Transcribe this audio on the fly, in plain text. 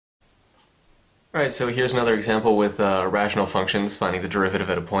Alright, so here's another example with rational functions, finding the derivative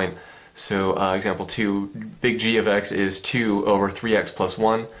at a point. So example 2, big G of x is 2 over 3x plus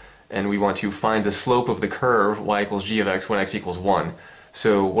 1, and we want to find the slope of the curve y equals g of x when x equals 1.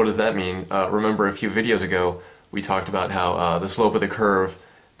 So what does that mean? Remember a few videos ago we talked about how the slope of the curve,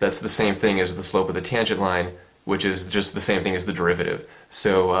 that's the same thing as the slope of the tangent line, which is just the same thing as the derivative.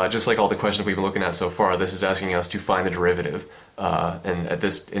 So just like all the questions we've been looking at so far, this is asking us to find the derivative, and in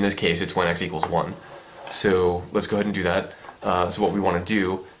this case it's when x equals 1. So let's go ahead and do that. So what we want to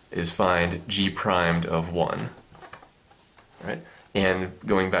do is find g primed of 1. Right? And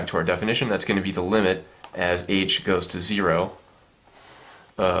going back to our definition, that's going to be the limit as h goes to 0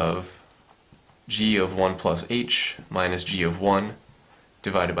 of g of 1 plus h minus g of 1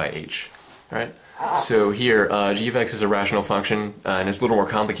 divided by h. Right? So here, g of x is a rational function, and it's a little more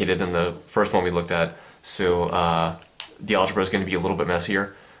complicated than the first one we looked at, so the algebra is going to be a little bit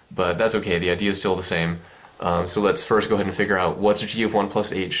messier, but that's okay, the idea is still the same. So let's first go ahead and figure out what's g of 1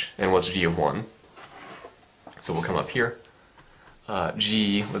 plus h and what's g of 1. So we'll come up here.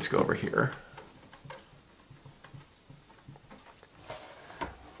 G, let's go over here.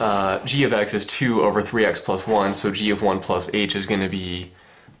 G of x is 2 over 3x plus 1, so g of 1 plus h is going to be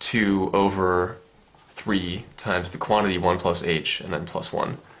 2 over 3 times the quantity 1 plus h and then plus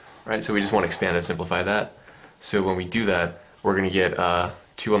 1. Right? So we just want to expand and simplify that. So when we do that, we're going to get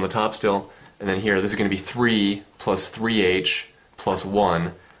 2 on the top still, and then here this is going to be 3 plus 3h plus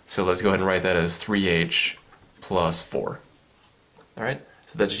 1. So let's go ahead and write that as 3h plus 4. Alright?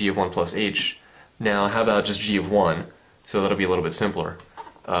 So that's g of 1 plus h. Now how about just g of 1? So that'll be a little bit simpler.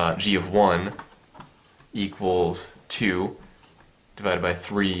 G of 1 equals 2 divided by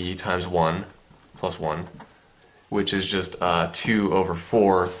 3 times 1 plus 1, which is just 2 over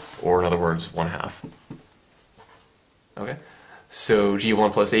 4, or in other words, 1 half. Okay? So g of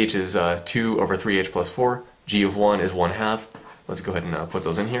 1 plus h is 2 over 3h plus 4. G of 1 is 1 half. Let's go ahead and put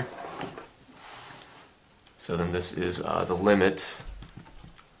those in here. So then this is the limit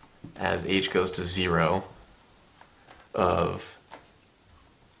as h goes to 0 of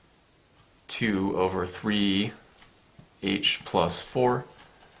 2 over 3h plus 4.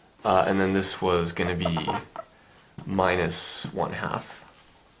 And then this was going to be minus 1 half.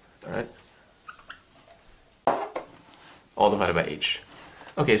 Alright? All divided by h.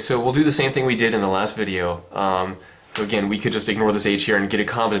 Okay, so we'll do the same thing we did in the last video. So again, we could just ignore this h here and get a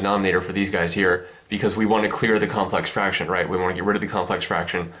common denominator for these guys here, because we want to clear the complex fraction, right? We want to get rid of the complex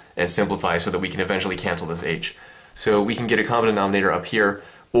fraction and simplify so that we can eventually cancel this h. So we can get a common denominator up here,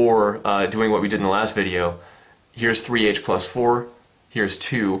 or doing what we did in the last video, here's 3h plus 4, here's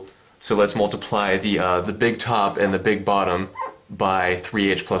 2, so let's multiply the big top and the big bottom by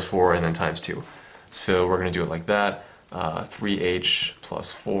 3h plus 4 and then times 2. So we're going to do it like that, 3h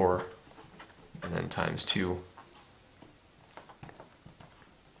plus 4 and then times 2.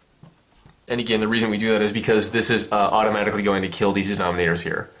 And again, the reason we do that is because this is automatically going to kill these denominators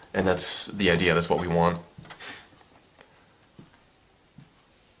here, and that's the idea, that's what we want.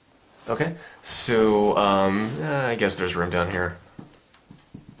 Okay, so I guess there's room down here.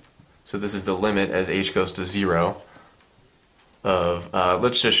 So this is the limit as h goes to 0 of,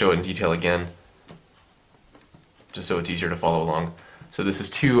 let's just show it in detail again, just so it's easier to follow along. So this is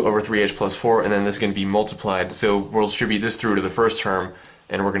 2 over 3h plus 4, and then this is going to be multiplied, so we'll distribute this through to the first term,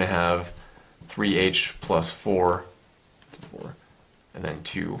 and we're going to have 3h plus 4, and then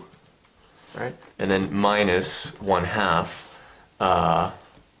 2, right? And then minus 1 half,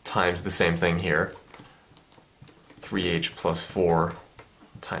 times the same thing here, 3h plus 4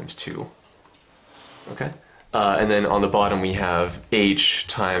 times 2. Okay? And then on the bottom we have h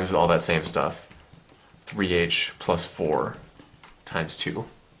times all that same stuff, 3h plus 4 times 2.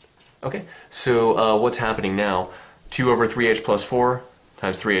 Okay, so what's happening now? 2 over 3h plus 4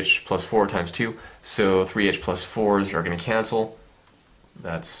 times 3h plus 4 times 2, so 3h plus 4s are going to cancel.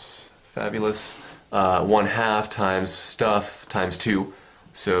 That's fabulous. 1 half times stuff times 2.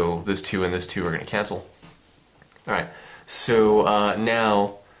 So this 2 and this 2 are going to cancel. Alright, so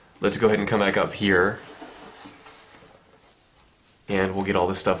now let's go ahead and come back up here, and we'll get all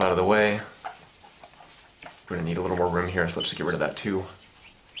this stuff out of the way. We're going to need a little more room here, so let's just get rid of that too.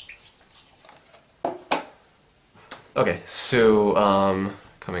 Okay, so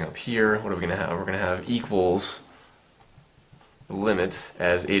coming up here, what are we going to have? We're going to have equals the limit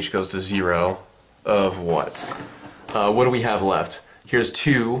as h goes to 0 of what? What do we have left? Here's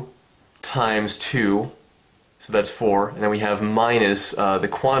 2 times 2, so that's 4, and then we have minus the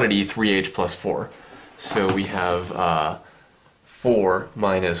quantity 3h plus 4. So we have 4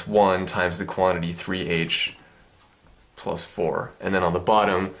 minus 1 times the quantity 3h plus 4. And then on the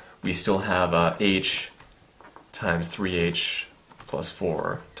bottom we still have h times 3h plus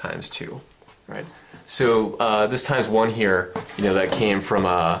 4 times 2, right? So this times 1 here, that came from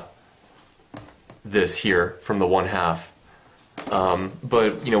this here, from the 1/2.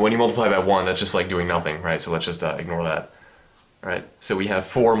 But when you multiply by 1, that's just like doing nothing, right? So let's just ignore that. Right, so we have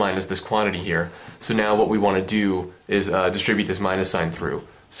 4 minus this quantity here. So now what we want to do is distribute this minus sign through.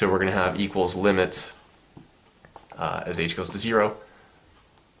 So we're going to have equals limit as h goes to 0.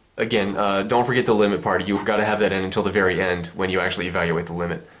 Again, don't forget the limit part. You've got to have that in until the very end when you actually evaluate the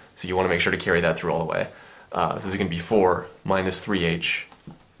limit. So you want to make sure to carry that through all the way. So this is going to be 4 minus 3h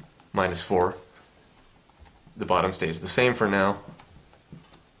minus 4. The bottom stays the same for now.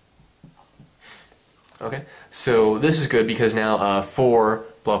 Okay, so this is good because now 4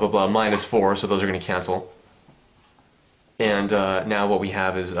 blah blah blah minus 4, so those are going to cancel. And now what we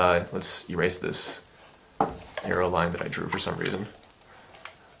have is, let's erase this arrow line that I drew for some reason.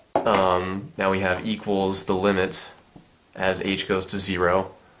 Now we have equals the limit as h goes to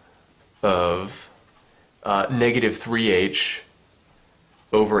 0 of negative 3h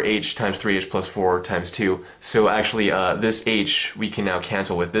over h times 3h plus 4 times 2. So actually this h we can now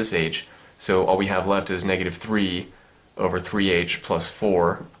cancel with this h. So all we have left is negative 3 over 3h plus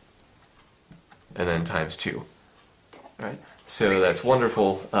 4, and then times 2. All right? So that's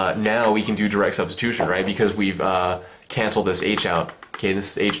wonderful. Now we can do direct substitution, right? Because we've canceled this h out. Okay,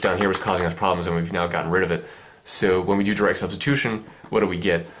 this h down here was causing us problems, and we've now gotten rid of it. So when we do direct substitution, what do we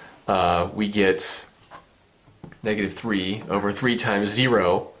get? We get negative 3 over 3 times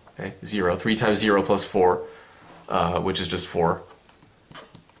 0, okay, 0, 3 times 0 plus 4, which is just 4.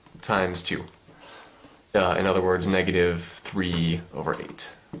 Times 2. In other words, negative 3 over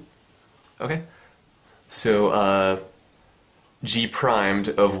 8. Okay? So g primed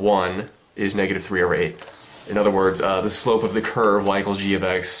of 1 is negative 3 over 8. In other words, the slope of the curve y equals g of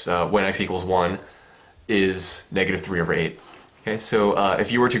x when x equals 1 is negative 3 over 8. Okay? So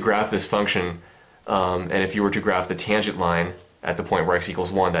if you were to graph this function, and if you were to graph the tangent line at the point where x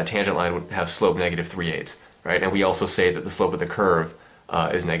equals 1, that tangent line would have slope negative 3/8. Right? And we also say that the slope of the curve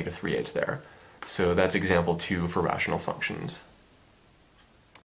is negative 3/8 there. So that's example 2 for rational functions.